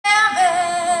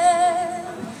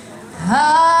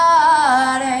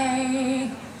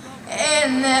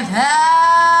in the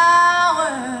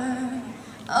power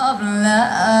of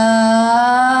love.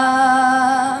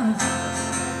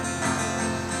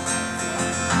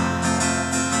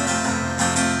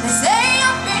 They say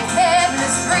up in heaven the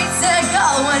streets are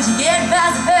gold once you get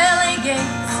past the pearly gates,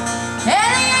 and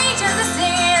the angels are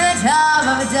singing at the top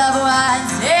of a double-wide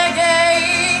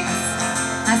staircase.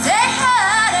 I say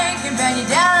heartache and bend you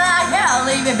down like hell,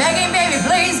 leave you begging, baby,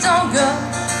 please don't go.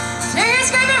 Till you're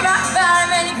screaming rock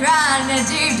bottom and you're crying in a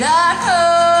deep dark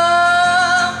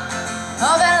hole.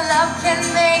 Oh, that love can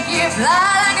make you fly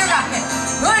like a rocket,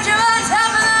 put you on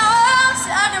top of the world.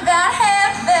 Talk about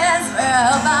heaven's where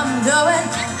I hope I'm going.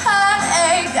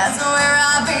 Heartache, that's where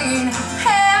I've been.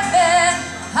 Heaven,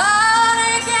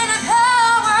 heartache and the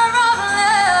power of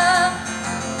love.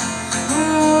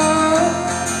 Ooh.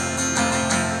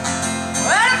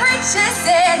 Well, the preacher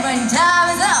said when time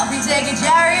is up, you take a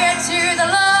chariot to the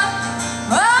Lord.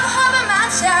 Well, I'm hoping my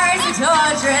chariot's a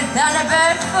tortured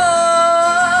thunderbird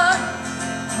Ford.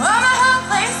 Well, my whole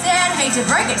place said, hate to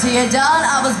break it to you, darling,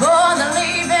 I was born to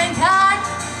leave in kind.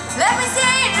 Let me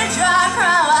see you try,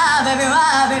 cry, why, baby,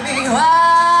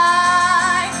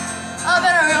 why? Oh,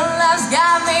 but real love's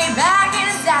got me back in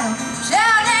the saddle,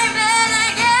 shouting Bedg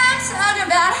again, talking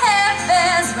about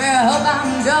heaven's where I hope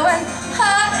I'm going.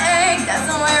 Heartache, that's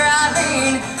where I've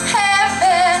been.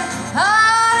 Heaven,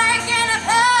 heartache and the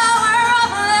power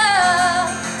of love.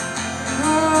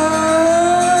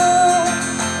 Ooh.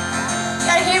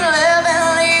 Gotta keep living,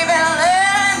 leaving,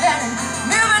 living, bending,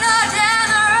 moving on down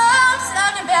the road,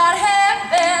 talking about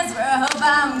heaven's where I hope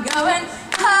I'm going.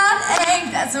 Heartache,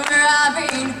 that's where I've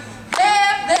been.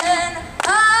 Heaven,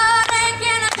 heartache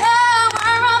and the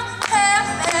power of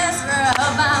heaven's where I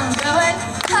hope I'm going.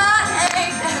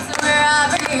 Heartache, that's where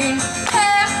I've been.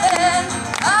 Heaven,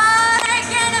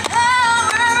 heartache and the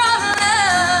power of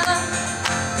love.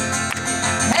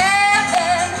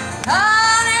 Heaven,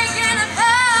 heartache and the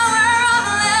power of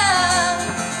love.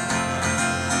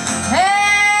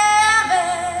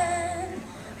 Heaven,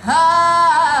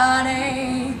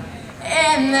 heartache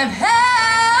and the power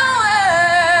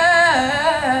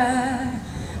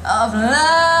of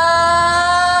love.